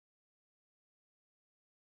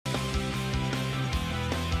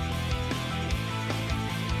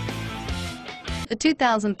The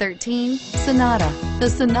 2013 Sonata. The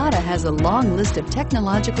Sonata has a long list of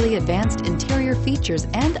technologically advanced interior features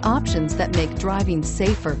and options that make driving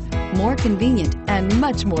safer, more convenient, and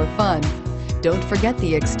much more fun. Don't forget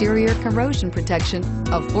the exterior corrosion protection,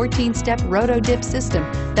 a 14-step roto-dip system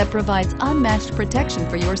that provides unmatched protection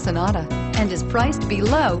for your Sonata and is priced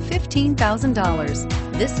below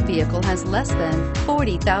 $15,000. This vehicle has less than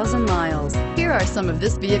 40,000 miles. Here are some of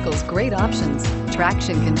this vehicle's great options: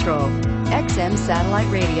 traction control, XM satellite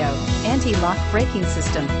radio, anti-lock braking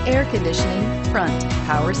system, air conditioning, front,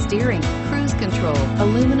 power steering, cruise control,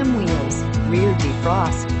 aluminum wheels, rear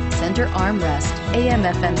defrost, center armrest,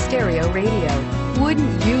 AM/FM stereo radio.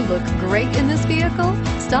 Wouldn't you look great in this vehicle?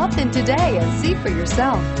 Stop in today and see for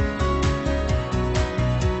yourself.